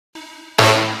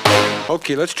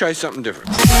Okay, let's try something different.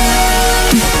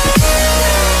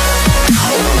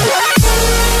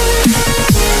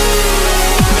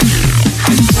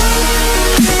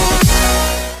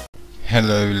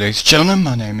 Hello ladies and gentlemen,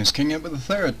 my name is King Edward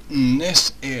III, and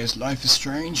this is Life is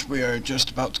Strange. We are just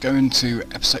about to go into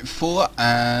episode 4,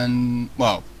 and,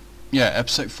 well, yeah,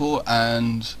 episode 4,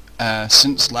 and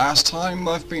since last time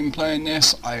I've been playing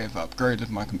this, I have upgraded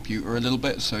my computer a little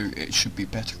bit, so it should be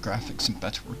better graphics and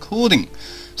better recording.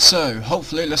 So,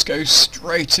 hopefully, let's go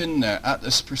straight in there. At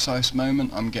this precise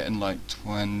moment, I'm getting like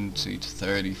 20 to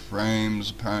 30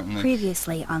 frames, apparently.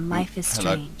 Previously on Life is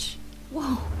Strange.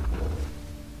 Whoa.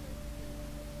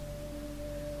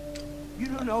 You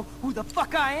don't know who the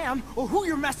fuck I am, or who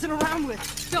you're messing around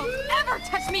with. Don't ever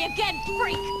touch me again,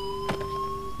 freak!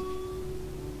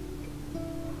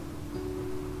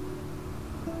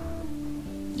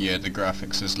 Yeah, the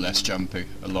graphics is less jumpy,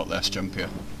 a lot less jumpier.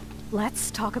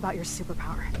 Let's talk about your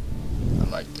superpower. I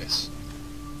like this.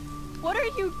 What are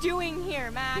you doing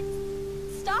here, Max?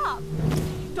 Stop!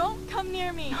 Don't come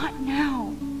near me! Not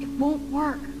now. It won't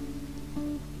work.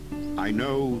 I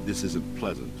know this isn't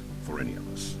pleasant for any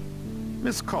of us.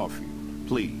 Miss Caulfield,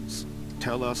 please,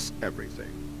 tell us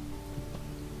everything.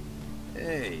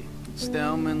 Hey, it's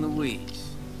Thelma and Louise.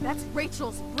 That's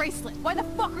Rachel's bracelet! Why the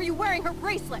fuck are you wearing her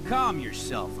bracelet? Calm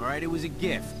yourself, alright? It was a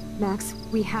gift. Max,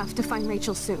 we have to find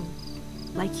Rachel soon.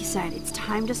 Like you said, it's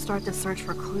time to start the search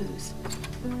for clues.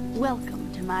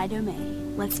 Welcome to my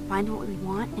domain. Let's find what we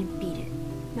want and beat it.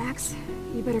 Max,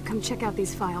 you better come check out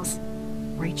these files.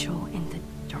 Rachel in the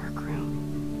dark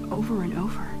room. Over and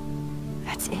over.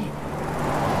 That's it.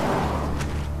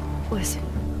 Listen,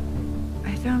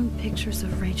 I found pictures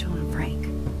of Rachel and Frank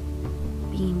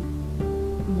being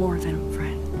more than a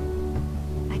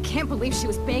friend. I can't believe she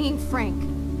was banging Frank.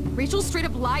 Rachel straight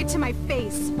up lied to my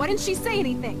face. Why didn't she say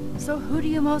anything? So who do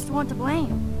you most want to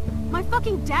blame? My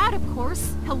fucking dad, of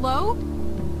course. Hello?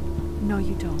 No,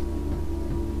 you don't.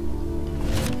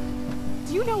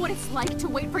 Do you know what it's like to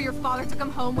wait for your father to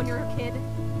come home when you're a kid?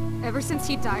 Ever since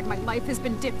he died, my life has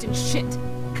been dipped in shit.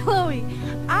 Chloe,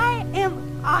 I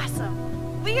am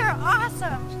awesome. We are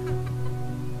awesome.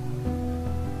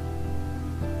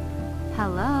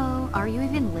 Hello? Are you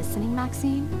even listening,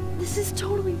 Maxine? This is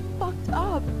totally fucked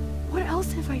up. What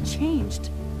else have I changed?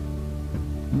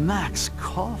 Max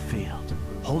Caulfield.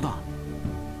 Hold on.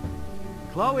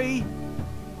 Chloe,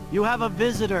 you have a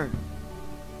visitor.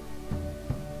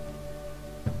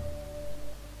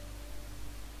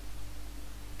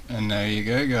 And there you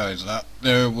go, guys. That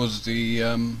there was the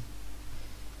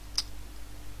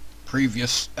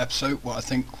previous episode, what I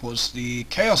think was the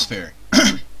Chaos Theory.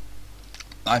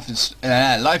 Life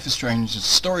is Strange is a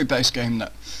story-based game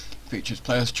that features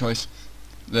player's choice,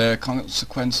 the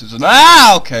consequences, and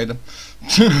okay then.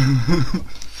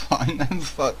 Fine then,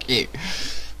 fuck you.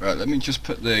 Right, let me just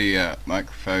put the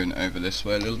microphone over this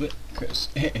way a little bit, because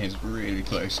it is really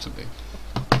close to me.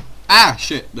 Ah,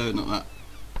 shit, no, not that.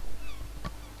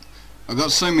 I've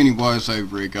got so many wires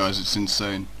over here, guys, it's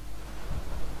insane.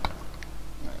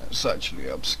 It's actually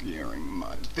obscuring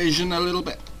my vision a little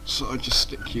bit, so I'll just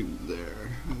stick you there.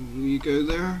 You go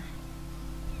there.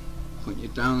 Point you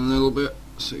down a little bit,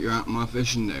 so you're out of my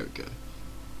vision. There we go.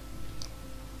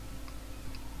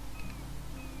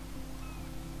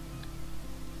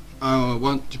 I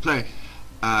want to play.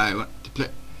 I want to play.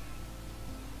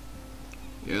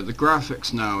 Yeah, the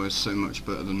graphics now is so much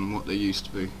better than what they used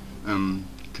to be.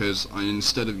 Because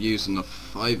instead of using a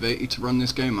 580 to run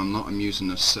this game, I'm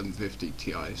using a 750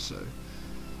 Ti, so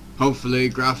hopefully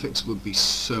graphics would be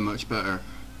so much better.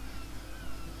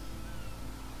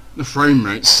 The frame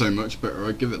rate's so much better,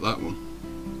 I'd give it that one.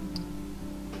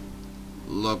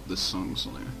 Love the songs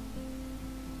on here.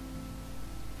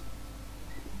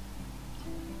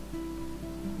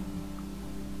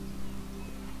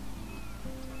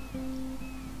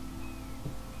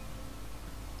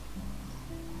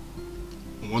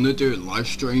 I want to do a live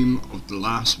stream of the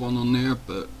last one on there,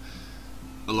 but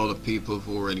a lot of people have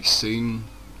already seen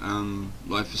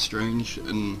Life is Strange,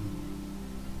 and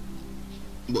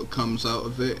what comes out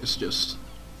of it is just,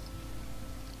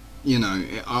 you know,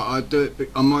 I do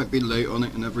it, I might be late on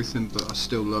it and everything, but I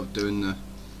still love doing the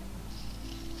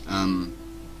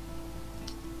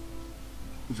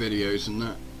videos and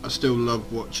that. I still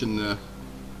love watching the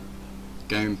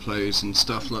gameplays and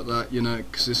stuff like that, you know,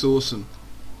 because it's awesome.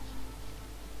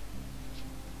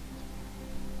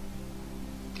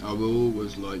 I will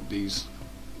always like these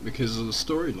because of the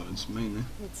storylines mainly.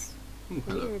 It's Ooh,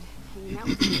 hello. weird hanging out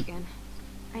with you again.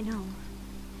 I know.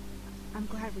 I'm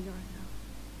glad we are,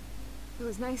 though. It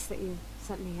was nice that you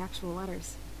sent me actual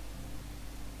letters.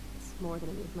 It's more than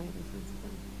any of my other friends have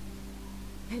done.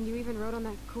 And you even wrote on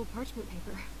that cool parchment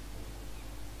paper.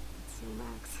 It's so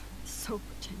Max. So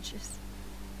pretentious.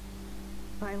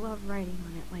 But I love writing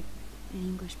on it like an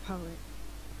English poet.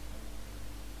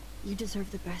 You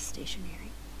deserve the best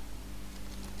stationery.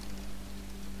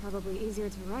 Probably easier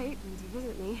to write than to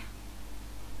visit me.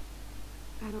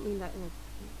 I don't mean that in a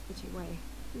bitchy way.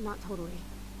 Not totally.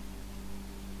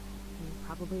 You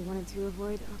probably wanted to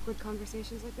avoid awkward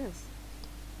conversations like this.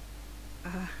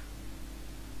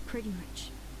 Pretty much,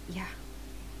 yeah.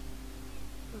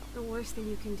 But the worst thing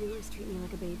you can do is treat me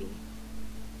like a baby.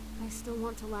 I still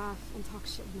want to laugh and talk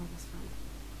shit with my best friend.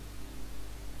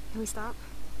 Can we stop?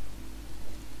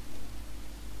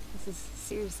 This is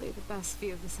seriously the best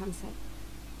view of the sunset.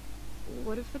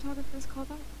 What do photographers call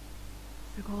that?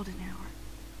 The golden hour.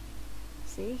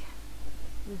 See?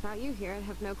 Without you here, I'd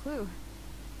have no clue.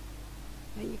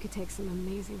 Bet you could take some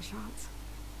amazing shots.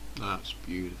 That's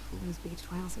beautiful. Those beach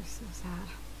whales are so sad.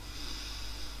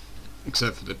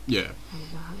 Except for the, yeah. I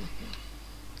don't know how they feel.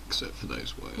 Except for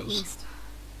those At whales. least,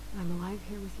 I'm alive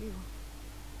here with you.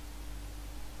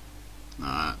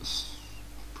 That's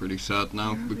pretty sad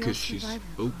now You're a real because she's. survivor,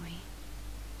 Oh, Chloe.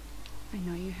 I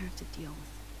know you have to deal with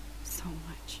so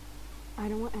much. I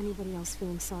don't want anybody else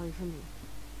feeling sorry for me.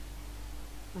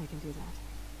 I can do that.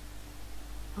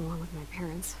 Along with my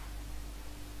parents.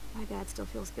 My dad still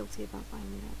feels guilty about buying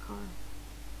me that car.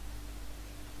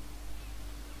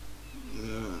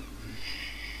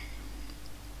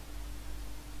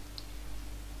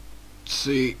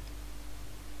 See,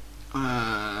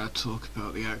 talk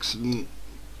about the accident.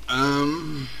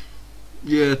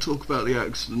 Yeah, talk about the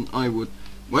accident. I would.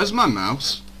 Where's my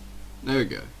mouse? There we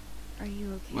go. Are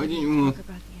you okay? Why didn't to you talk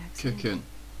about the kick accident? in?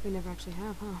 We never actually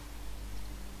have, huh?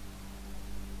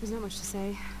 There's not much to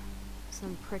say.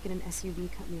 Some prick in an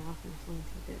SUV cut me off and I flew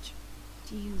into a ditch.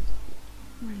 Do you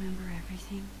remember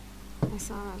everything? I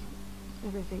saw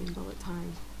everything in bullet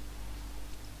time.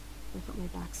 I felt my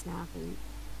back snap and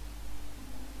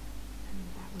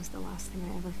that was the last thing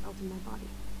I ever felt in my body.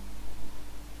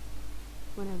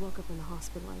 When I woke up in the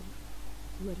hospital, I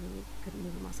literally couldn't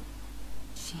move a muscle.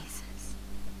 Jesus.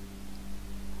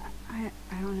 I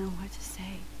don't know what to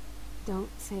say. Don't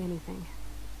say anything.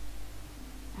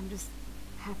 I'm just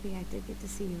happy I did get to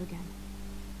see you again.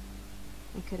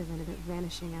 I could have ended up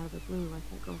vanishing out of the blue like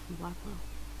that girl from Blackwell.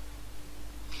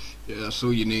 Yeah, that's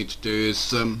all you need to do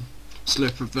is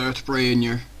slip a vertebrae in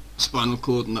your spinal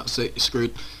cord and that's it, you're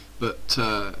screwed. But,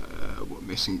 what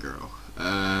missing girl?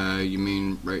 You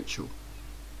mean Rachel?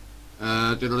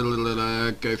 Go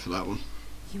for that one.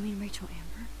 You mean Rachel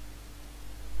Amber?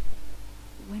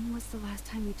 When was the last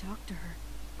time you talked to her?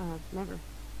 Never.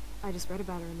 I just read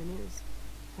about her in the news.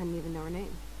 I didn't even know her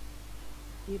name.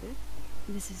 You did?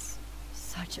 This is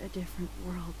such a different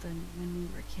world than when we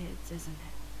were kids, isn't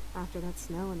it? After that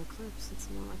snow and eclipse, it's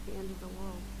more like the end of the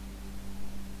world.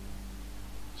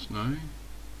 Snow?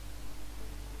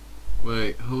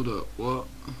 Wait, hold up, what?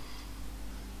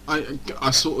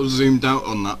 I sort of zoomed out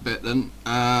on that bit then.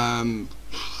 I'm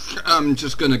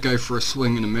just gonna go for a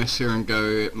swing and a miss here and go,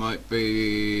 it might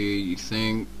be, you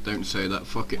think, don't say that,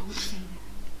 fuck it. Don't say that.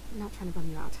 I'm not trying to bum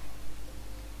you out.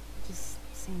 It just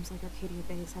seems like Arcadia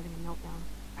Bay is having a meltdown.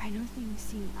 I know things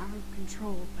seem out of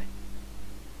control, but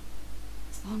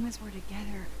as long as we're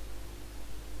together,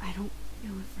 I don't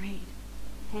feel afraid.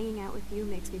 Hanging out with you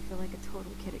makes me feel like a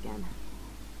total kid again.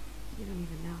 You don't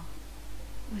even know.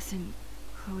 Listen,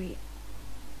 Chloe,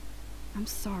 I'm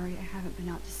sorry I haven't been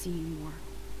out to see you more.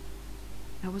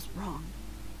 I was wrong.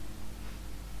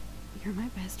 You're my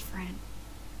best friend.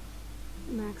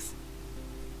 Max,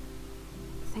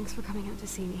 thanks for coming out to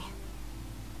see me.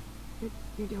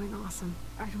 You're doing awesome.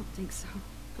 I don't think so.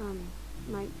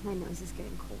 My nose is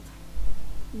getting cold.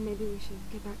 Maybe we should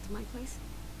get back to my place?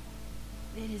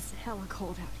 It is hella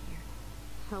cold out here.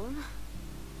 Hella?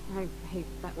 I hate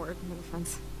that word, no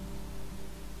offense.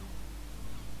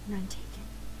 None taken.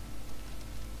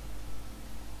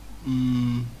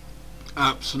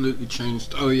 Absolutely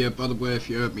changed. Oh yeah, by the way, if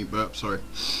you heard me burp, sorry.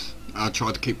 I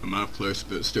tried to keep my mouth closed,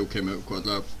 but it still came out quite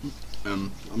loud.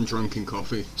 I'm drinking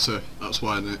coffee, so that's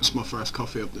why it's my first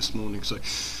coffee of this morning, so...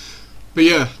 But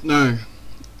yeah, no.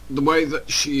 The way that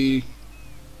she's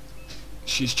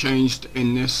changed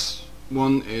in this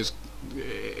one is...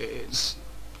 It's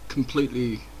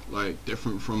completely, like,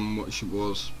 different from what she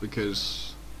was,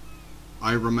 because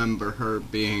I remember her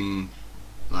being,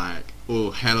 like,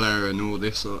 all hello and all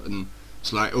this sort, and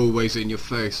it's like always in your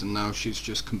face, and now she's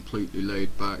just completely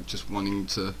laid back, just wanting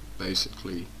to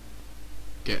basically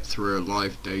get through her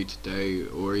life day to day,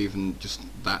 or even just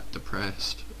that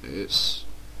depressed. It's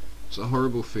a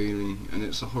horrible feeling, and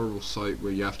it's a horrible sight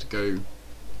where you have to go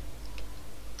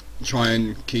try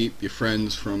and keep your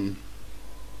friends from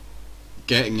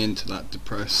getting into that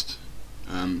depressed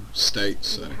state.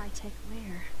 So In a high-tech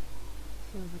lair.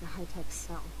 Feels like a high-tech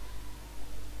cell.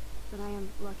 But I am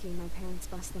lucky my parents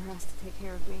bust their ass to take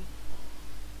care of me.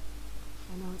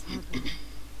 I know it's hard for them.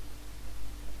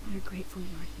 You're grateful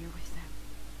you are here with them.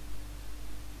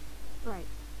 Right.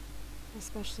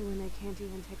 Especially when they can't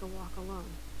even take a walk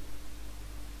alone.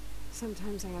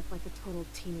 Sometimes I act like a total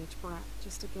teenage brat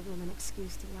just to give them an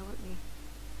excuse to yell at me.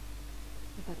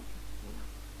 But then, you know.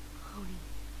 Chloe,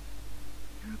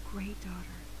 you're a great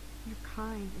daughter. You're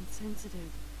kind and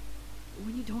sensitive.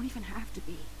 When you don't even have to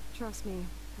be. Trust me,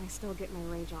 I still get my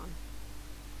rage on.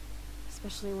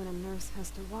 Especially when a nurse has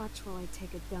to watch while I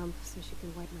take a dump so she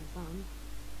can wipe my bum.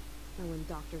 Or when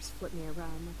doctors flip me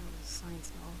around like I was a science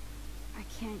doll. I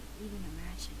can't even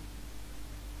imagine.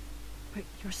 But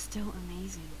you're still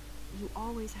amazing. You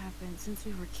always have been since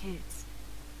we were kids.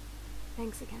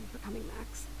 Thanks again for coming,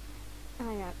 Max.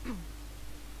 I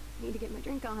need to get my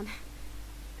drink on.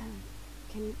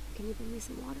 Can you bring me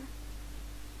some water?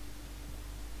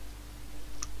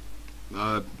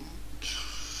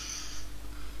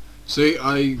 See,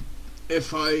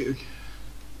 if I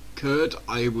could,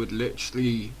 I would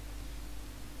literally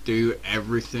do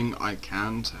everything I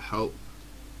can to help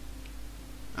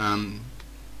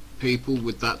people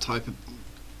with that type of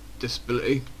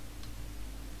disability.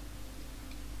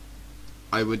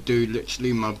 I would do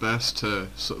literally my best to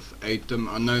sort of aid them.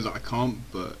 I know that I can't,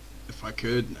 but if I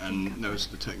could and there was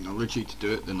the technology to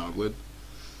do it, then I would.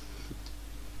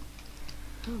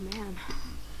 Oh man.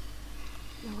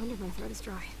 No wonder my throat is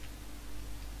dry.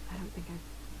 I don't think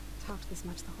I've talked this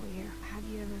much the whole year. Have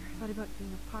you ever thought about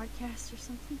doing a podcast or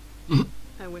something?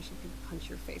 I wish I could punch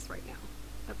your face right now.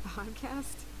 A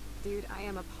podcast? Dude, I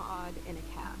am a pod in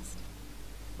a cast.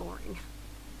 Boring.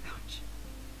 Ouch.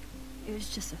 It was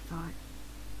just a thought.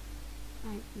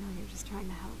 I know you're just trying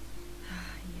to help.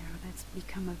 Yeah, that's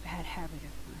become a bad habit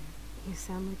of mine. You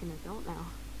sound like an adult now.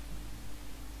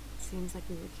 Seems like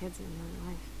we were kids in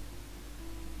another life.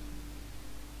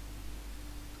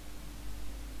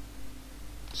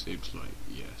 Seems like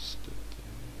yesterday.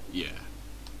 Yeah.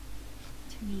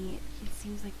 To me, it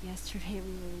seems like yesterday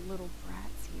we were little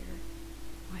brats here,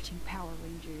 watching Power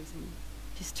Rangers and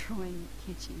destroying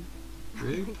the kitchen.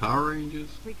 Really? Power Rangers?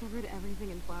 We covered everything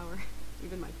in flour,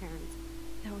 even my parents.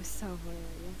 That was so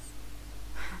hilarious.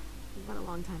 But a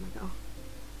long time ago.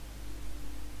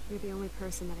 You're the only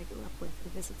person that I grew up with who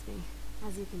visits me.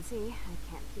 As you can see, I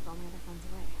can't keep all my other friends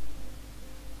away.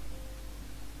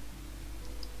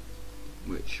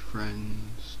 Which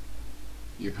friends?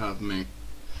 You have me.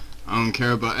 I don't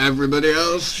care about everybody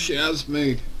else, she has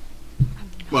me.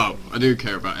 Well, I do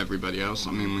care about everybody else.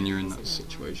 I mean, when you're in that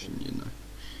situation, you know.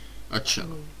 I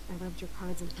chill. I loved your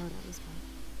cards and photos,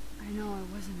 but I know I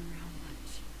wasn't around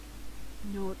much.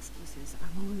 No excuses,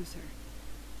 I'm a loser.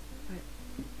 But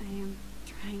I am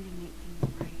trying to make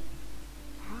things right.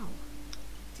 how?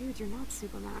 Dude, you're not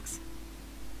Supermax.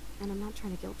 And I'm not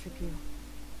trying to guilt trip you.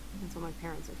 That's what my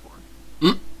parents are for.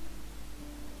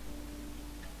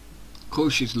 Of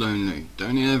course she's lonely.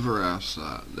 Don't ever ask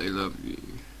that. They love you.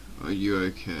 Are you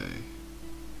okay?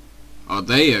 Are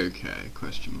they okay?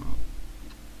 Question mark.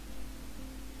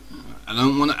 I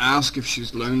don't want to ask if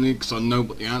she's lonely because I know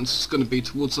what the answer's going to be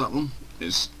towards that one.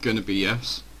 It's going to be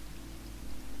yes.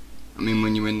 I mean,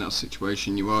 when you're in that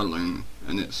situation, you are lonely,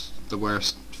 and it's the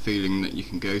worst feeling that you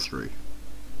can go through.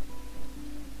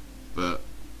 But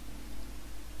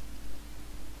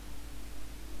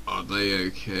are they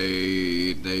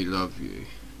okay? They love you.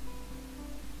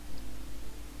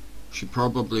 She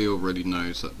probably already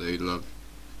knows that they love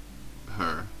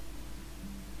her.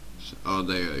 So are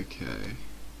they okay?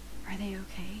 Are they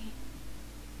okay?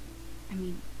 I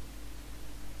mean,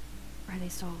 are they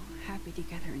still happy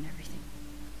together and everything?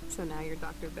 So now you're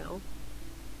Dr. Bill?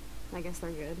 I guess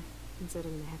they're good,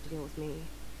 considering they have to deal with me.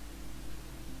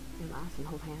 They laugh and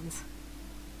hold hands.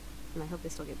 And I hope they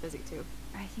still get busy, too.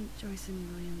 I think Joyce and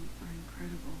William are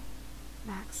incredible.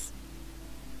 Max,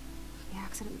 the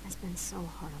accident has been so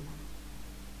hard on them.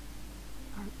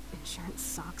 Our insurance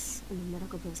sucks, and the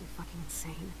medical bills are fucking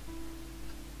insane.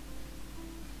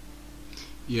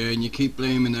 Yeah, and you keep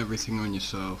blaming everything on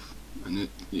yourself, and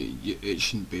it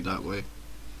shouldn't be that way.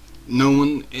 No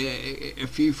one,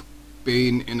 if you've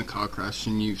been in a car crash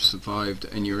and you've survived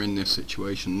and you're in this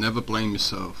situation, never blame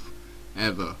yourself,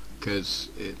 ever, because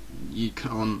you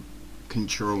can't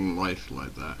control life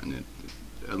like that, and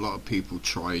a lot of people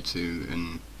try to,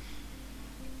 and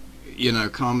you know,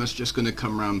 karma's just going to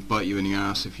come around and bite you in the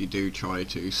ass if you do try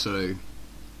to. So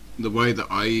the way that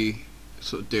I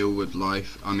sort of deal with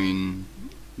life, I mean,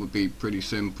 would be pretty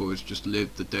simple, is just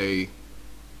live the day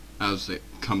as it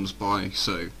comes by.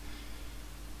 So,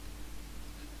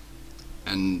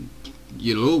 and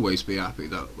you'll always be happy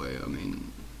that way. I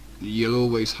mean, you'll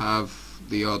always have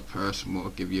the odd person will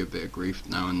give you a bit of grief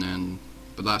now and then,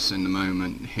 but that's in the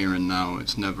moment, here and now.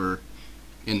 It's never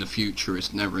in the future,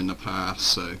 it's never in the past.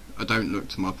 So I don't look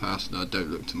to my past and I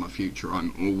don't look to my future.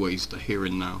 I'm always the here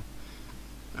and now.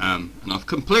 And I've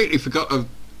completely forgot of,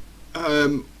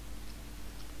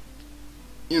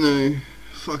 you know,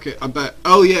 fuck it, I bet,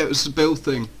 oh yeah, it was the bill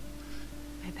thing.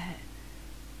 I bet.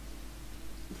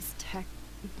 This tech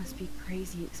must be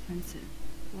crazy expensive.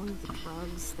 Along with the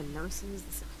drugs, the nurses,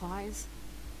 the supplies.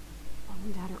 Mom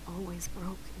and Dad are always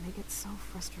broke, and they get so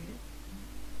frustrated.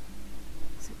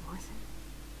 Is it worth it?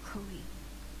 Chloe,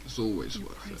 It's always you're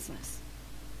worth it. priceless.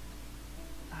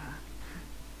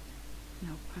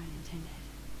 No pun intended.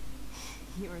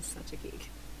 You are such a geek.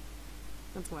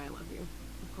 That's why I love you.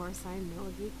 Of course, I know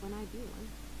a geek when I be one.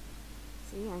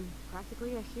 See, I'm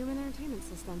practically a human entertainment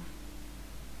system.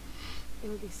 It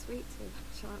would be sweet to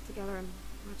chill out together and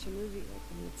watch a movie like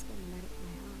when we'd spend the night at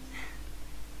my house.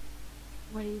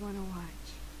 What do you want to watch?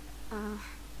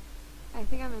 I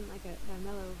think I'm in like a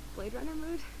mellow Blade Runner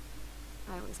mood.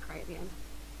 I always cry at the end.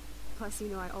 Plus, you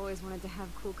know, I always wanted to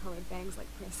have cool colored bangs like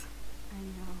Chris. I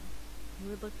know. You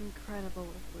would look incredible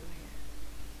with blue hair.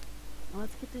 Now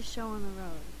let's get this show on the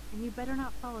road. And you better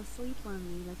not fall asleep on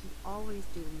me like you always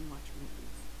do when you watch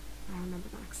movies. I remember,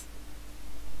 Max.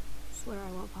 Swear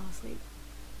I won't fall asleep.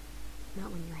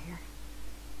 Not when you're here.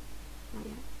 Not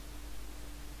yet.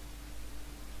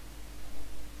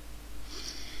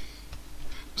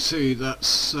 See,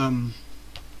 that's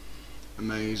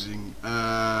amazing.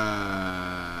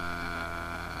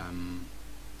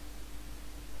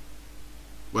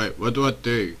 Wait, what do I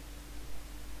do?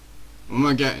 What am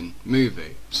I getting?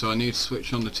 Movie. So I need to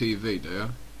switch on the TV, do I?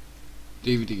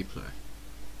 DVD player.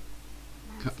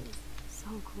 Max, it's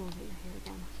so cool that you're here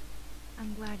again.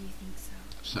 I'm glad you think so.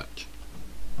 Such.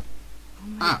 Oh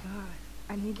my god.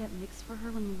 I made that mix for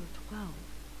her when we were 12.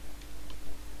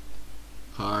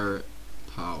 Pirate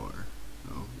Power.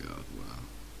 Oh god, wow.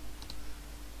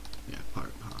 Yeah,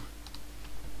 Pirate Power.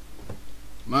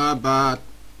 My bad.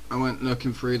 I went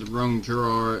looking through the wrong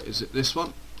drawer. Is it this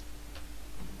one?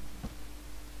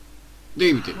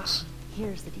 DVDs.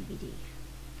 Here's the DVD.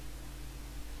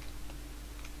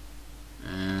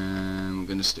 And we're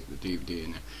gonna stick the DVD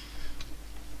in there.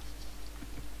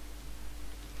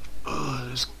 Oh,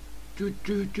 let's do.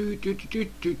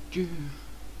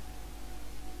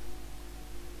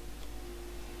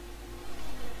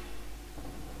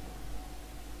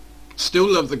 Still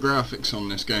love the graphics on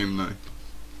this game though.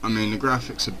 I mean, the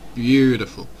graphics are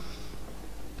beautiful.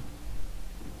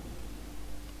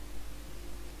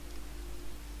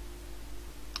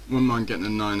 Wouldn't mind getting a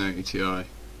 980 Ti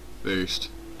boost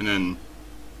and then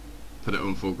put it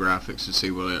on full graphics to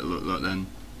see what it'll look like then,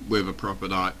 with a proper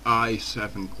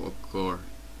i7 quad core,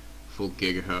 full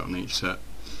gigahertz on each set.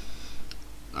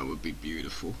 That would be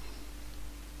beautiful.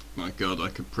 My god, I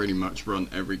could pretty much run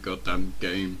every goddamn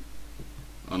game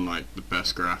on like the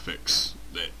best graphics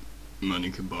that money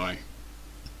could buy.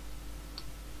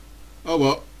 Oh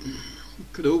well,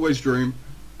 could always dream.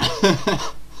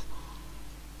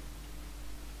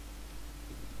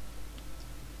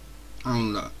 Oh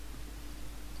no.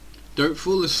 Don't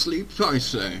fall asleep, I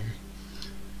say.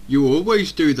 You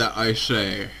always do that, I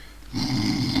say.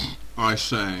 I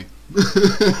say.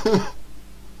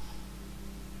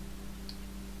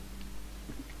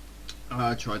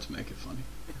 I tried to make it funny.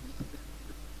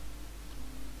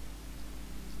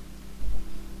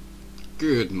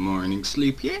 Good morning,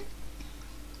 sleep yet?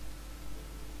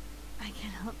 I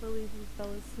cannot believe you fell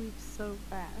asleep so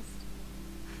fast.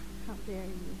 How dare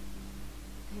you?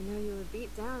 I know you were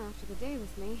beat down after the day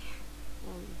with me.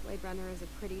 And Blade Runner is a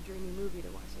pretty dreamy movie to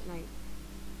watch at night.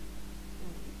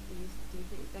 Do you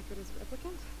think Deckard is a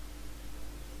replicant?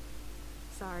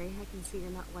 Sorry, I can see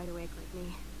you're not wide awake like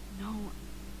me. No,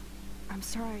 I'm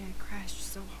sorry I crashed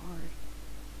so hard.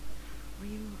 Were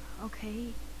you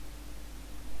okay?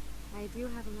 I do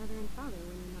have a mother and father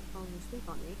when you're not falling asleep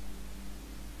on me.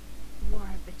 You are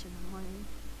a bitch in the morning.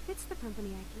 It's the company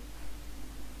I keep.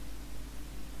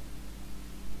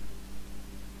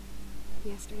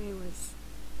 Yesterday was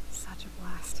such a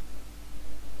blast.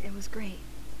 It was great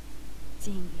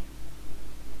seeing you.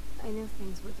 I know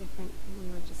things were different when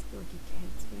we were just dorky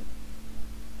kids, but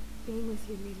being with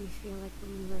you made me feel like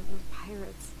when we were little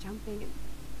pirates, jumping and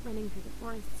running through the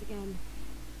forests again.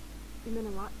 It meant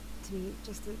a lot to me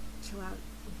just to chill out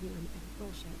with you and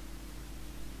bullshit.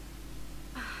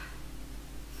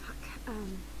 Fuck,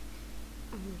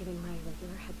 I'm getting my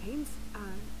regular head pains.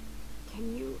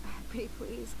 Can you pretty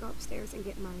please go upstairs and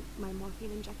get my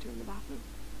morphine injector in the bathroom?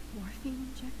 Morphine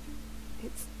injector?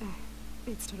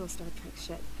 It's total Star Trek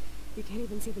shit. You can't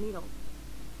even see the needle.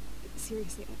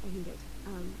 Seriously, I need it.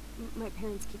 My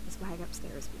parents keep the swag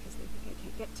upstairs because they think I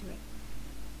can't get to it.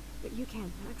 But you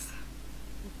can, Max.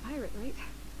 You're a pirate, right?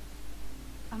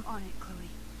 I'm on it, Chloe.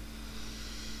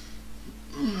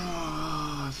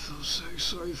 Oh, I feel so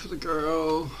sorry for the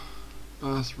girl.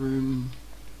 Bathroom.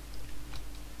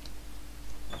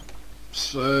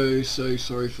 So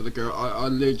sorry for the girl. I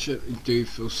legitimately do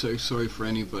feel so sorry for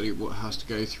anybody what has to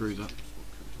go through that.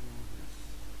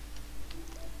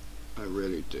 I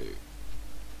really do.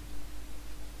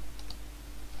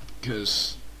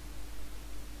 Because,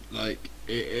 like,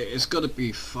 it's gotta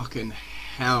be fucking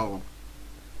hell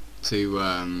to,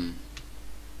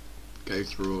 go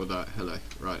through all that. Hello.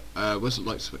 Right, where's the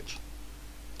light switch?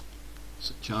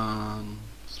 Switch on.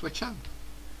 Switch on.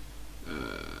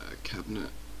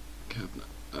 Cabinet.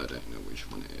 I don't know which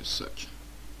one it is. Search.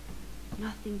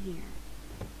 Nothing here.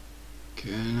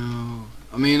 Okay, no.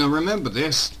 I mean, I remember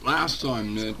this last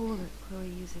time. It's cool that Chloe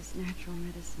uses natural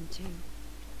medicine too.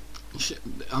 Shit,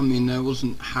 I mean, there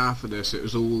wasn't half of this. It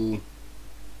was all,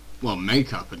 well,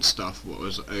 makeup and stuff. What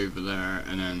was over there,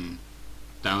 and then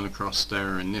down across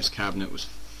there, and this cabinet was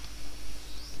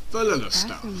full of the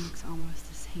stuff. The bathroom looks almost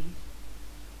the same.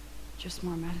 Just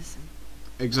more medicine.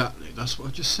 Exactly. That's what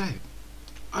I just said.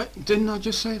 Didn't I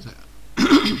just say that?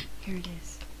 Here it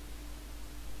is.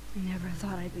 I never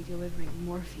thought I'd be delivering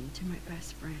morphine to my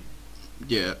best friend.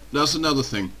 Yeah, that's another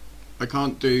thing. I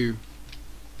can't do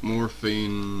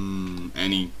morphine,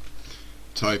 any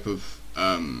type of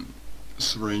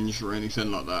syringe or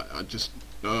anything like that. I just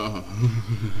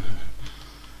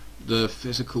the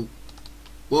physical.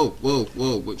 Whoa,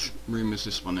 which room is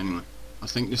this one anyway? I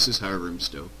think this is her room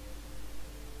still.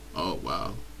 Oh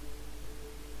wow.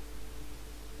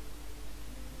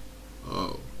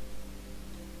 Oh.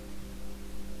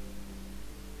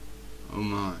 Oh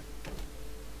my.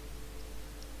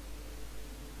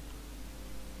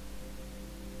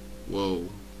 Whoa.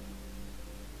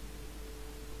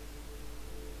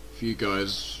 If you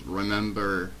guys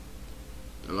remember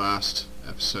the last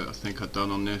episode I think I'd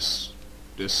done on this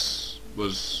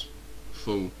was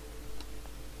full.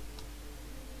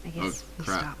 I guess we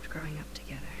crap. stopped growing up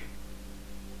together.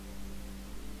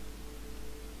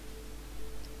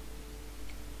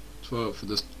 For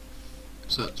this,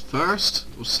 is that first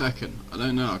or second? I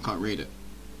don't know, I can't read it.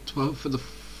 12 for the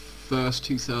first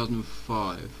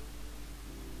 2005.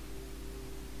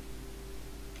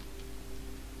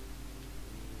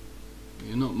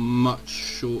 You're not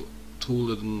much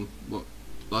taller than what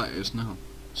that is now,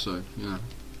 so yeah,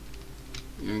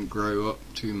 you don't grow up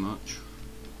too much.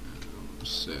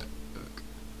 Sit back.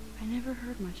 I never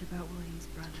heard much about William's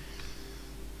brother.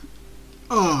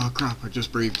 Oh crap, I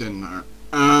just breathed in there.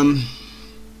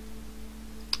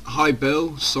 Hi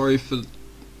Bill, sorry for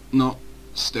not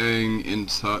staying in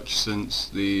touch since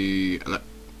the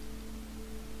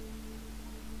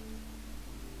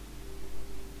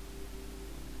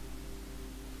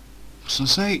so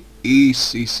say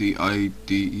ECCIDENT.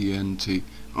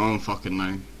 I don't fucking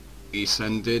know.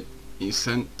 Escended,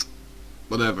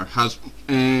 whatever. Has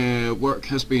work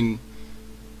has been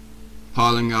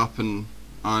piling up, and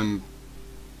I'm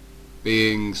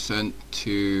being sent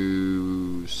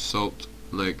to Salt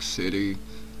Lake City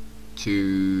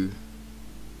to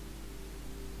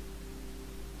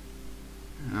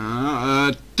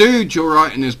dude, your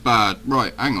writing is bad.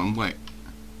 Right, hang on, wait.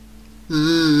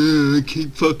 I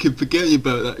keep fucking forgetting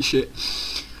about that shit.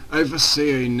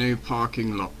 Oversee a new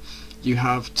parking lot. You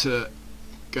have to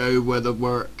go where the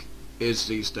work is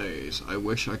these days. I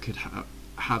wish I could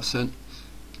have sent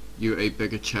you a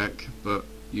bigger check, but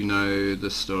you know the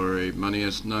story. Money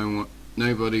is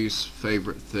nobody's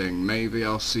favorite thing. Maybe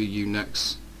I'll see you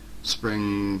next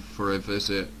spring for a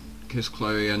visit. Kiss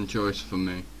Chloe and Joyce for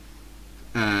me.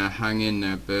 Hang in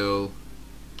there, Bill.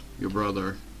 Your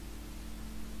brother.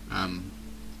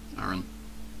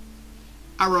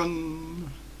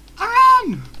 Aaron!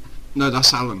 No,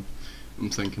 that's Alan I'm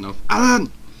thinking of.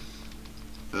 Alan!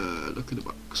 Look at the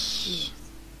box. Jeez.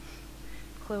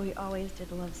 Chloe always did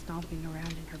love stomping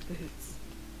around in her boots.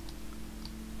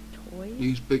 Toys?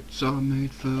 These boots are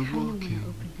made for I kinda wanna walking.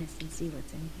 open this and see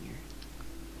what's in here.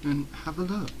 And have a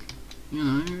look. You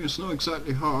know, it's not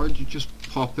exactly hard. You just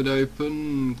pop it open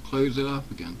and close it up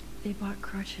again. They bought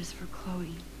crutches for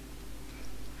Chloe,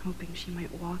 hoping she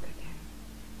might walk again.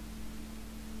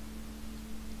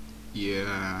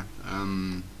 Yeah,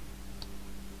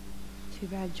 Too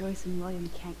bad Joyce and William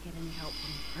can't get any help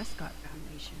from the Prescott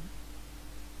Foundation.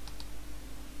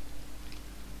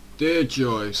 Dear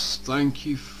Joyce, thank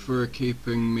you for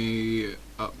keeping me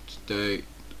up to date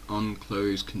on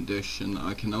Chloe's condition.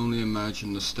 I can only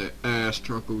imagine the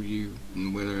struggle you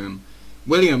and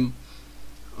William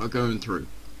are going through.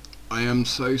 I am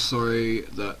so sorry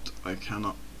that I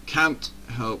can't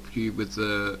help you with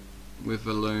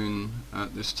alone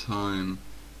at this time.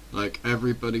 Like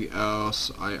everybody else,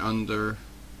 I'm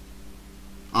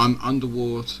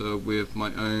underwater with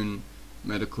my own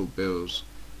medical bills.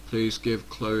 Please give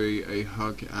Chloe a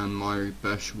hug and my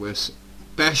best wishes.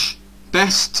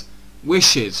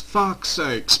 Fuck's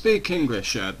sake, speak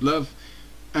English, Ed. Love,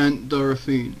 Aunt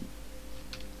Dorothy,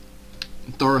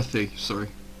 sorry.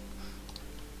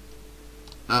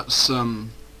 That's, A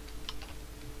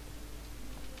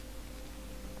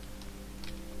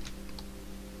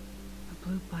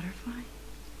blue butterfly?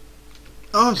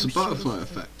 oh, it's a I'm sure butterfly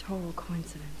this is a effect. total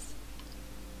coincidence.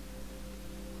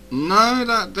 No,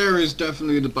 there is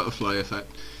definitely the butterfly effect.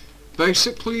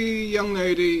 Basically, young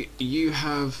lady, you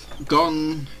have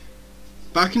gone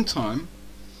back in time,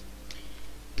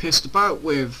 pissed about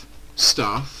with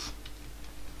stuff,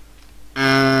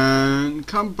 and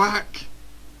come back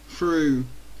through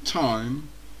time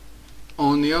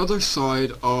on the other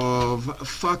side of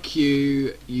fuck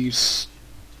you, you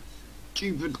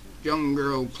stupid young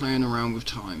girl playing around with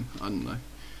time. I don't know.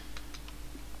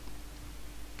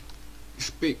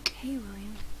 Speak. Hey,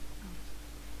 William.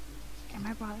 Am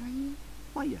I bothering you?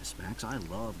 Why, yes, Max. I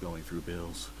love going through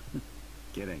bills.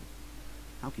 Kidding.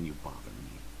 How can you bother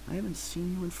me? I haven't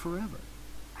seen you in forever.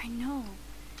 I know.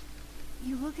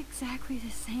 You look exactly the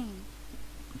same.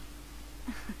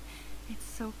 It's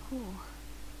so cool.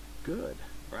 Good.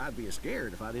 Or I'd be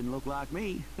scared if I didn't look like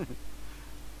me. Of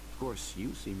course,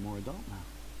 you seem more adult now.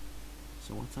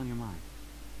 So what's on your mind?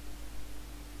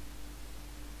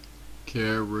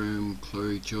 Care room,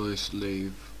 Chloe, Joyce,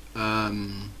 leave.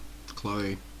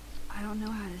 Chloe. I don't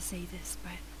know how to say this,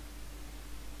 but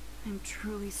I'm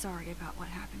truly sorry about what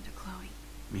happened to Chloe.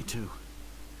 Me too.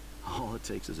 All it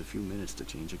takes is a few minutes to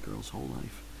change a girl's whole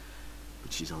life.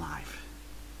 But she's alive.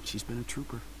 She's been a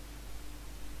trooper.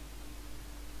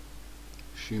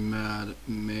 She mad at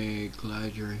me,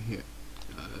 glad you're here.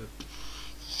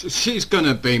 She's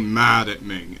gonna be mad at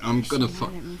me. I'm gonna She's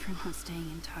mad at me for not staying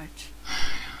in touch.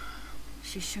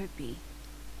 She should be.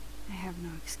 I have no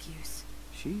excuse.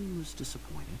 She was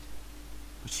disappointed,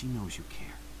 but she knows you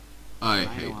care. I know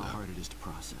hate how that. hard it is to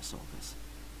process all this.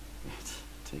 It's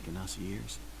taken us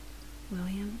years.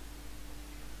 William,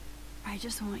 I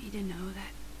just want you to know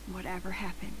that whatever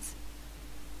happens,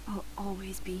 I'll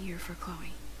always be here for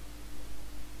Chloe.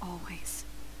 Always.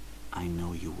 I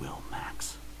know you will,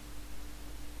 Max.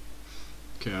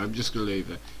 Okay, I'm just gonna leave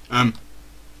it. I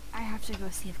have to go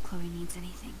see if Chloe needs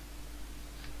anything.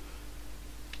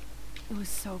 It was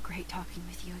so great talking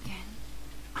with you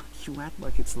again. You act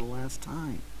like it's the last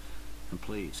time. And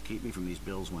please, keep me from these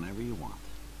bills whenever you want.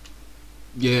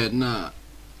 Yeah, nah.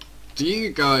 Do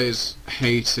you guys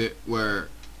hate it where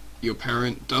your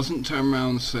parent doesn't turn around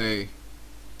and say,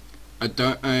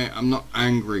 I'm not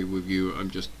angry with you, I'm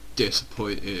just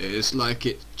disappointed. It's like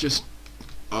it just,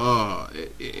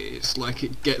 it's like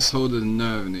it gets hold of the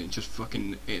nerve and it just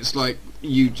fucking, it's like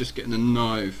you just getting a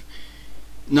knife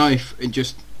and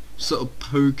just sort of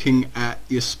poking at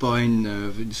your spine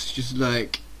nerve. It's just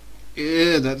like,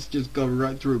 yeah, that's just gone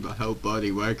right through my whole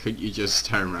body. Why couldn't you just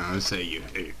turn around and say you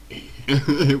hate me?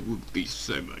 It would be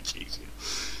so much easier.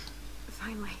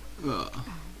 Finally. Ugh.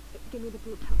 Give me the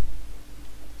blue pill.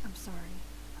 I'm sorry.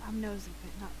 I'm nosy,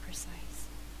 but not precise.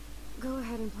 Go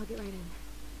ahead and plug it right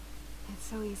in. It's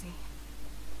so easy.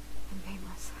 And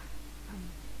painless.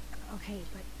 Okay,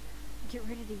 but get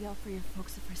ready to yell for your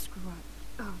folks if I screw up.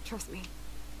 Oh, trust me.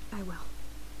 I will.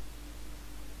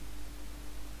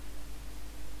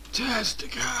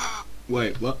 Testica!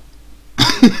 Wait, what? My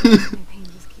pain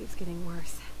just keeps getting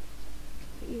worse.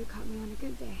 But you caught me on a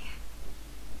good day.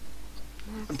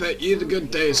 Max, I bet you the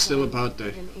good day is still a bad day.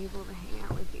 I've been able to hang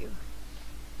out with you.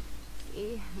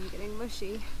 See, I'm getting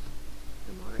mushy.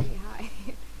 I'm already high.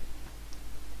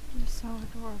 You're so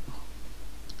adorable.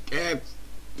 Give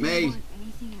Do you me want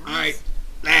anything else? my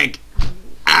leg! Um,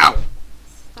 Ow!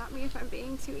 Stop me if I'm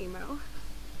being too emo.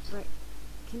 But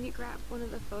can you grab one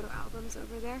of the photo albums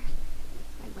over there?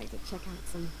 I'd like to check out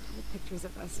some old pictures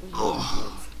of us when we were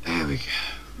Oh, kids. there we go.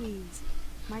 Please.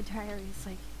 My diary is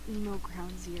like emo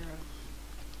ground zero.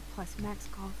 Plus, Max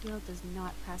Caulfield does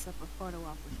not pass up a photo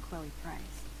op with Chloe Price.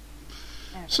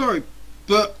 Ever. Sorry,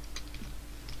 but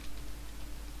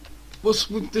what's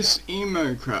with this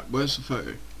emo crap? Where's the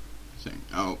photo thing?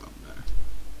 Oh, up there.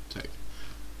 Take.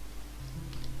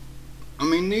 I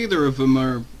mean, neither of them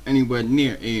are anywhere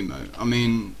near emo. I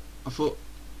mean, I thought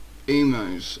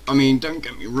emos. I mean, don't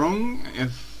get me wrong,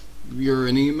 if you're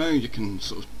an emo you can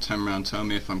sort of turn around and tell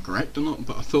me if I'm correct or not,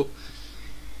 but I thought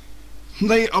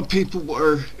they are people who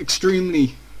are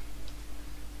extremely,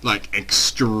 like,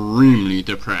 extremely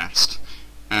depressed,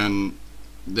 and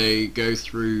they go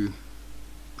through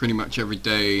pretty much every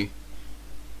day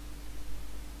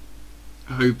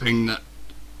hoping that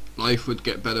life would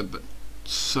get better, but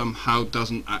somehow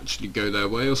doesn't actually go their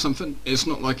way or something. It's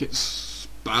not like it's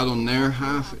bad on their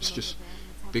half, it's just,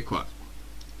 be quiet.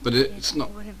 But it's not,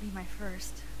 It wouldn't be my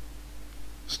first.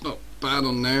 it's not bad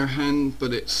on their hand,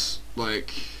 but it's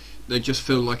like they just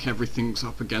feel like everything's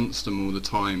up against them all the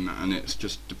time, and it's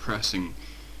just depressing.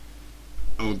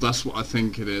 Oh, that's what I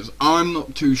think it is. I'm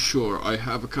not too sure. I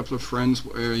have a couple of friends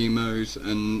who are emos,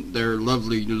 and they're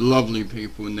lovely, lovely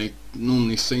people, and they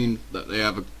normally seem that they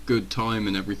have a good time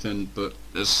and everything, but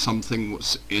there's something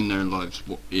what's in their lives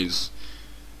what is,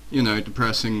 you know,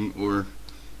 depressing, or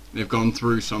they've gone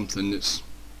through something that's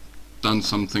done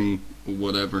something or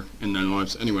whatever in their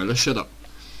lives. Anyway, let's shut up.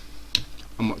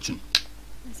 I'm watching.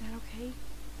 Is that okay?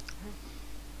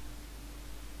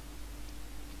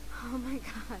 Oh my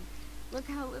god. Look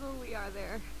how little we are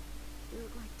there. We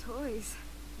look like toys.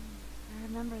 I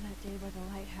remember that day by the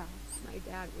lighthouse. My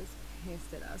dad was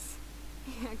pissed at us.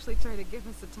 He actually tried to give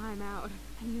us a time out.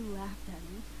 And you laughed at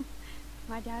me.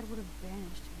 My dad would have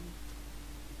banished me.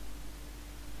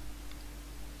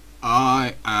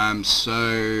 I am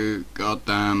so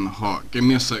goddamn hot. Give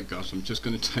me a sec, guys. I'm just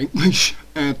going to take my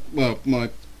my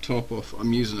top off.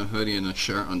 I'm using a hoodie and a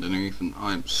shirt underneath, and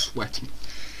I am sweating.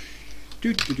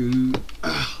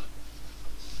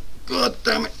 God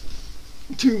damn it!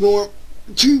 Too warm.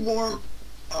 Too warm.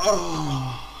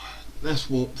 Oh, less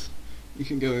warmth. You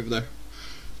can go over there.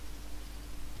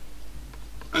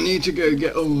 I need to go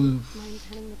get all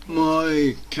of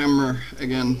my camera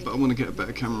again, but I want to get a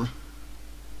better camera.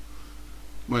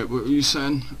 Wait, what were you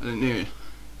saying? I didn't hear you.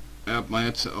 I have my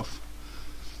headset off.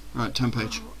 Right, 10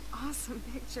 page. Oh, awesome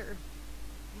picture.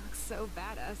 You look so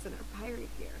badass in our pirate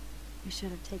gear. We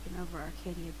should have taken over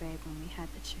Arcadia Bay when we had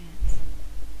the chance.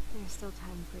 There's still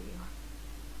time for you.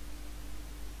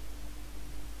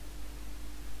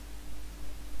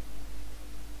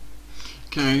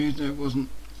 Okay, there wasn't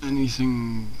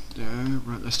anything there.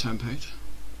 Right, let's turn page.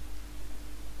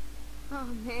 Oh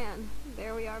man,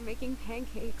 there we are making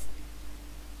pancakes.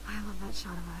 I love that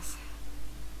shot of us.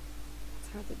 It's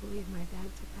hard to believe my dad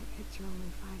took that picture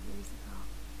only 5 years ago.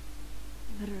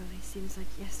 Literally seems like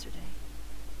yesterday.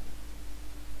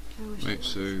 I wish Wait, it was.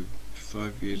 so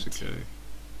 5 years ago.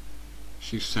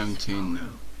 She's 17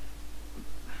 now.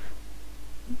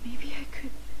 Maybe I could...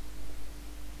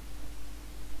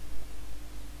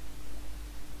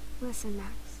 Listen,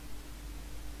 Max.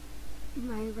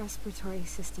 My respiratory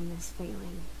system is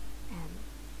failing, and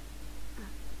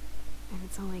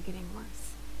it's only getting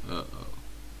worse. Uh-oh.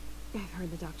 I've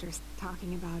heard the doctors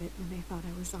talking about it, and they thought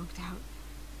I was zonked out.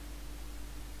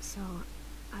 So,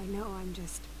 I know I'm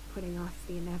just putting off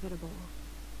the inevitable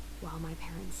while my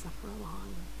parents suffer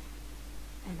along,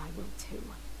 and I will too.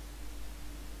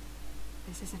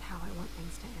 This isn't how I want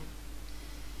things to end.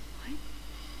 What?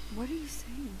 What are you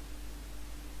saying?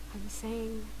 I'm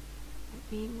saying that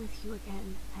being with you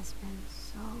again has been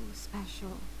so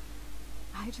special.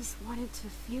 I just wanted to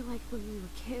feel like when we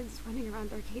were kids running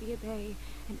around Arcadia Bay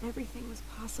and everything was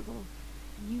possible,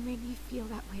 and you made me feel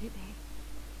that way today.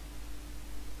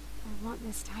 I want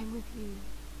this time with you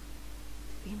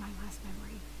to be my last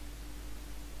memory.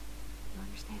 You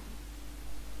understand?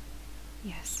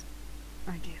 Yes,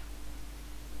 I do.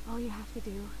 All you have to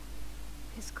do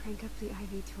is crank up the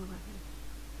IV to 11.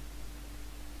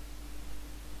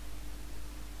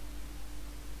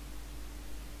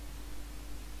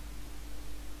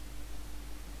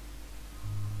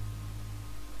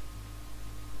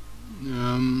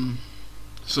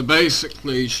 So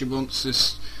basically she wants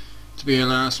this to be her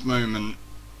last moment.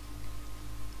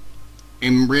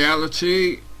 In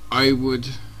reality, I would,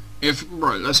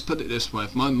 right, let's put it this way,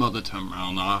 if my mother turned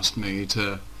around and asked me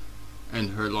to end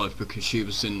her life because she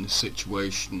was in this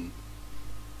situation,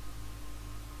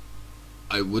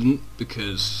 I wouldn't,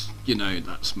 because, you know,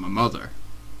 that's my mother.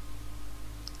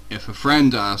 If a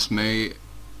friend asked me,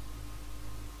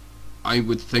 I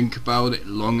would think about it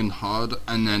long and hard,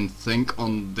 and then think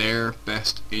on their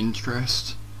best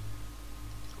interest,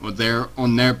 or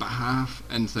on their behalf,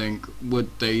 and think, would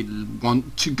they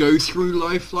want to go through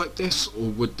life like this,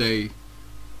 or would they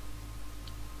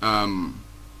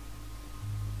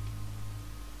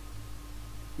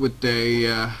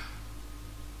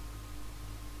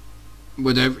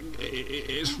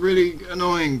it's really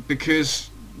annoying, because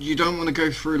you don't want to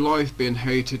go through life being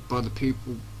hated by the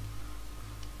people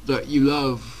that you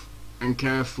love and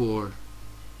care for,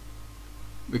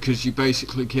 because you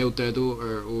basically killed their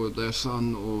daughter or their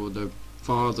son or their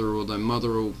father or their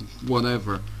mother or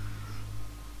whatever.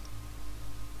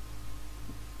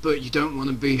 But you don't want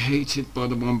to be hated by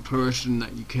the one person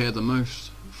that you care the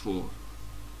most for.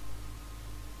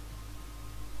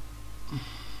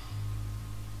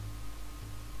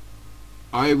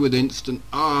 I would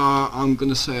I'm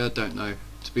gonna say I don't know,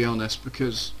 to be honest,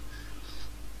 because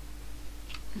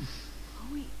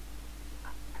Chloe,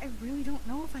 I really don't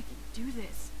know if I can do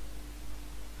this.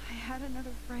 I had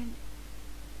another friend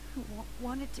who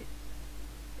wanted to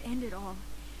end it all,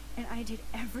 and I did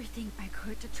everything I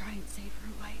could to try and save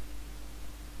her life.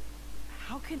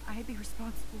 How can I be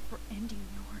responsible for ending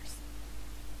yours?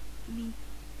 I mean,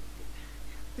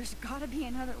 there's gotta be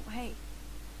another way.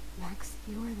 Max,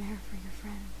 you were there for your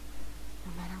friend,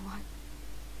 no matter what.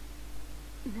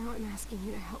 Now I'm asking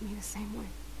you to help me the same way.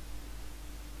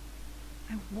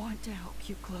 I want to help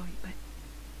you, Chloe, but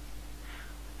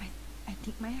I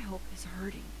think my help is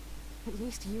hurting. At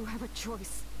least you have a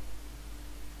choice.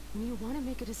 When you want to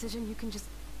make a decision, you can just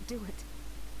do it.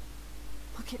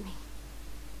 Look at me.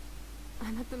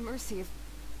 I'm at the mercy of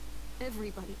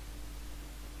everybody.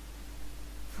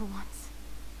 For once,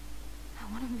 I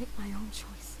want to make my own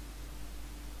choice.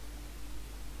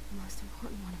 The most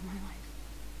important one of my life.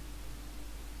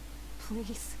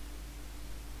 Please.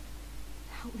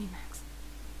 Help me, Max.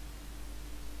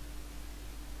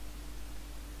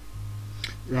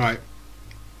 right,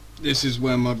 this is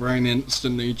where my brain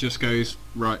instantly just goes,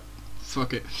 right,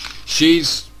 fuck it.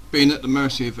 She's been at the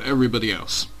mercy of everybody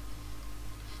else,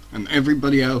 and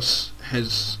everybody else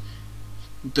has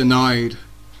denied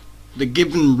the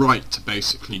given right to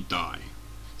basically die,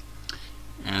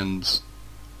 and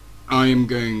I am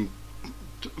going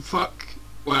to fuck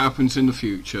what happens in the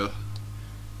future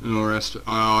and all the rest.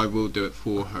 I will do it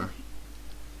for her.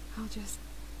 I'll just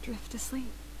drift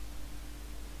asleep,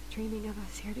 dreaming of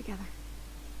us here together.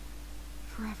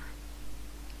 Forever.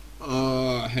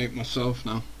 I hate myself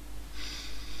now.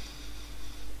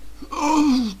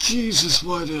 Oh, Jesus,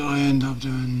 why did I end up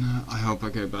doing that? I hope I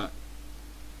go back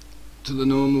to the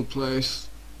normal place.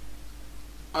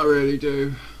 I really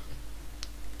do.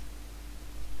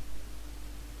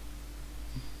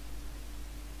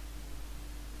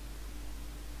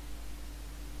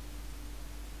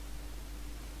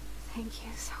 Thank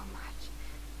you so much.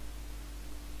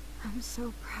 I'm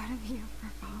so proud of you for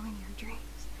following your dreams.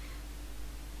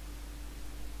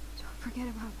 Don't forget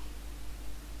about me.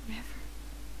 Never.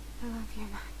 I love you,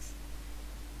 Max.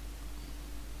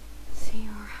 See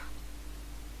you around.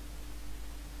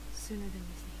 Sooner than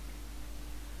you think.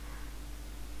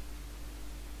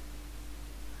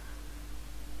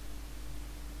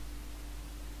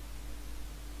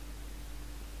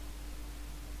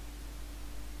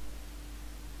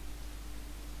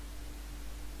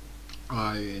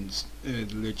 I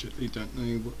literally don't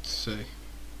know what to say.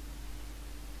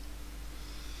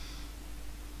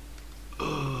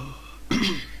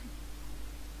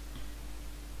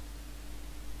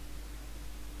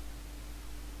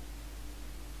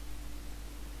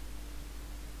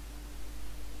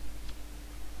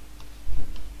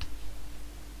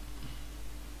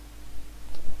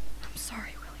 I'm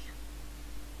sorry, William.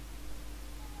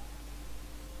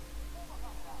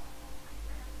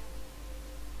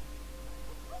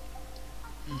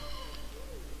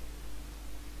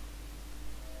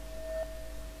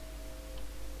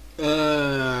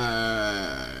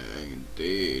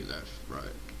 Indeed, left,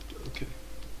 right, okay.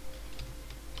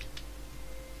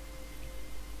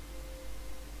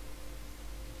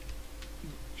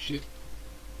 Shit.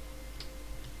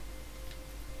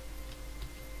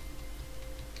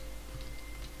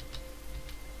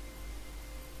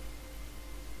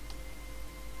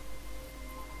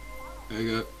 There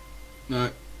you go.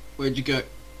 No, where'd you go?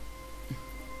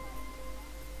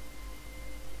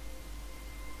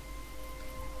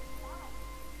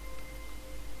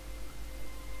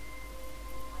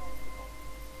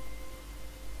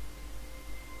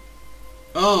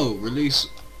 Oh, release.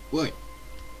 Wait.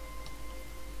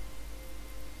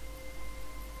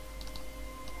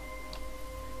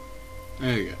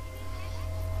 There you go.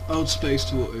 Hold space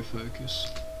to autofocus.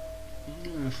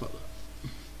 Yeah, fuck that.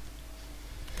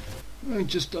 I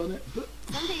just done it, but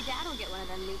Someday Dad'll get one of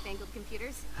them newfangled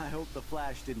computers. I hope the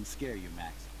flash didn't scare you,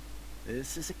 Max.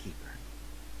 This is a keeper.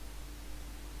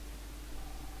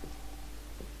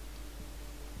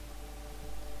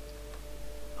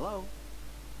 Hello?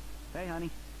 Hey, honey.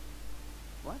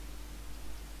 What?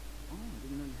 Oh, I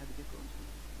didn't know you had to get groceries.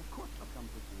 Of course I'll come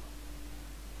pick you up.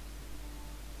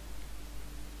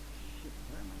 Shit,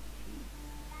 where are my keys?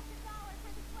 That's $1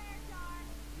 for the square jar.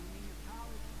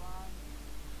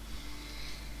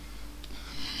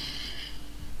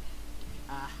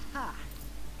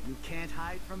 You can't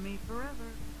hide from me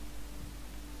forever.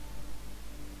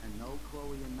 And no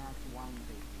Chloe and Max wine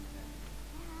tasting then.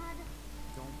 Dad.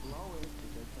 Don't blow it,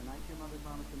 because tonight your mother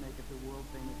promised to make us a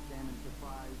world-famous salmon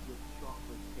surprise with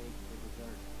chocolate cake for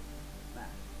dessert.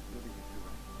 Max, you'll be too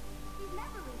right. He's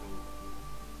never leaving.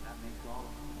 That makes all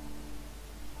of us.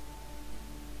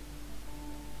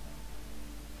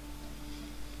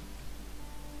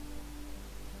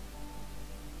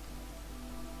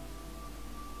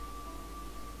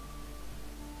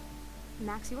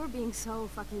 Max, you are being so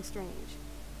fucking strange.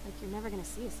 Like you're never gonna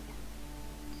see us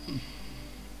again.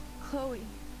 Chloe,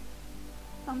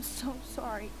 I'm so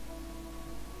sorry.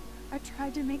 I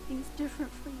tried to make things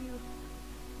different for you.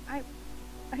 I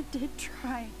did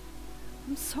try.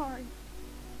 I'm sorry.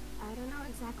 I don't know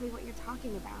exactly what you're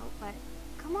talking about, but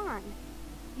come on.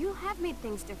 You have made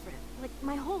things different. Like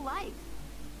my whole life.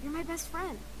 You're my best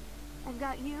friend. I've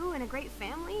got you and a great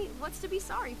family. What's to be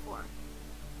sorry for?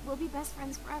 We'll be best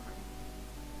friends forever.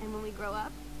 And when we grow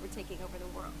up, we're taking over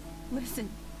the world.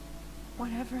 Listen,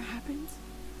 whatever happens,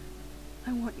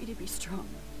 I want you to be strong.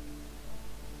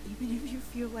 Even if you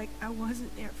feel like I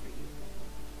wasn't there for you.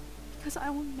 Because I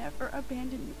will never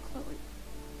abandon you, Chloe.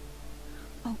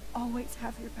 I'll always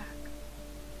have your back.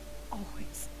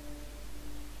 Always.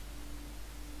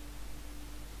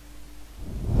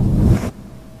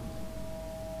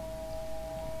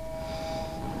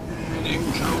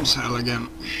 In comes hell again.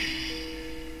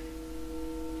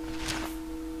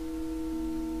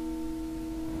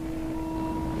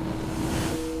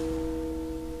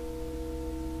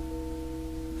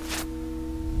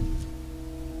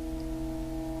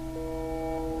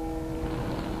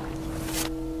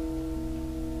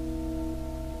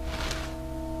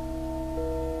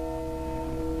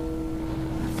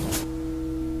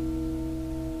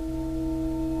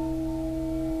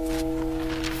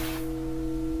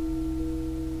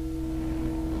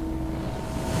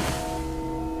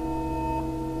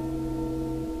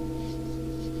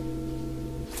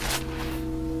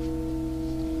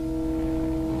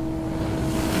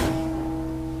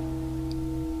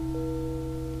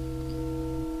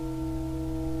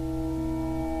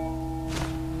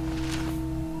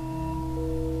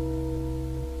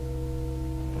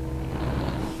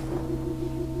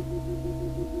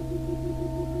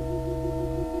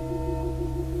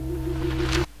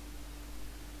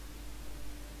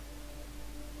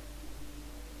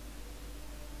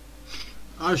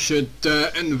 I should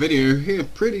end the video here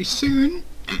pretty soon.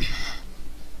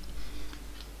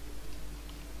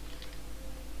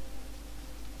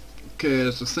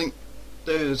 Because I think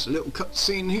there's a little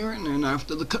cutscene here, and then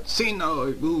after the cutscene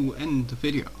I will end the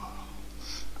video.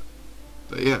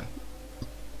 But yeah,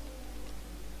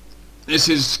 this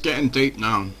is getting deep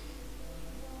now.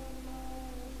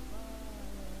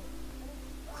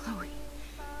 Chloe,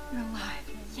 you're alive.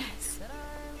 Yes.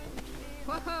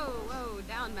 Whoa, whoa,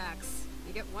 down, Max.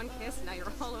 You get one kiss, now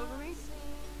you're all over me?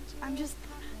 I'm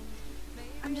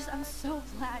so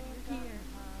glad you're here.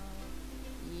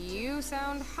 You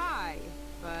sound high,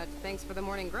 but thanks for the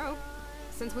morning grope.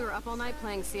 Since we were up all night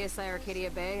playing CSI Arcadia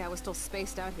Bay, I was still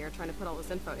spaced out here trying to put all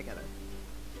this info together.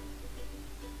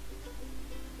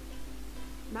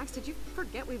 Max, did you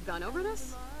forget we've gone over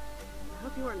this? I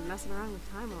hope you weren't messing around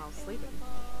with time while I was sleeping.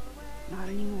 Not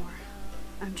anymore.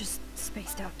 I'm just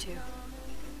spaced out too.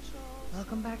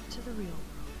 Welcome back to the real world,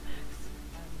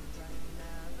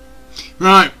 Max.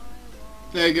 Right,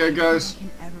 there you go, guys. I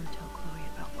can ever tell Chloe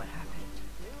about what happened.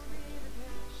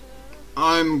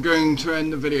 I'm going to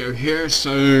end the video here,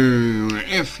 so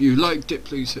if you liked it,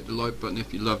 please hit the like button.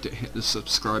 If you loved it, hit the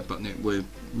subscribe button. It would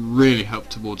really help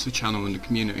towards the channel and the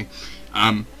community.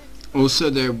 Also,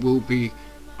 there will be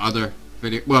other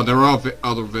there are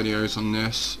other videos on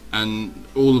this, and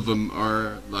all of them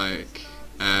are like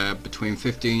between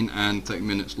 15 and 30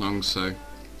 minutes long, so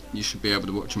you should be able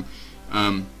to watch them.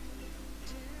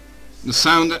 The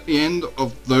sound at the end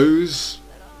of those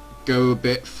go a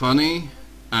bit funny.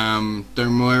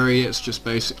 Don't worry, it's just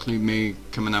basically me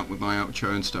coming out with my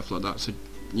outro and stuff like that, so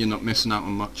you're not missing out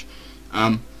on much.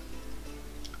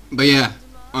 But yeah,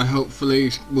 I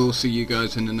hopefully will see you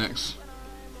guys in the next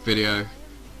video,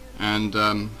 and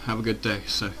have a good day.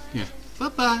 So yeah, bye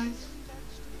bye.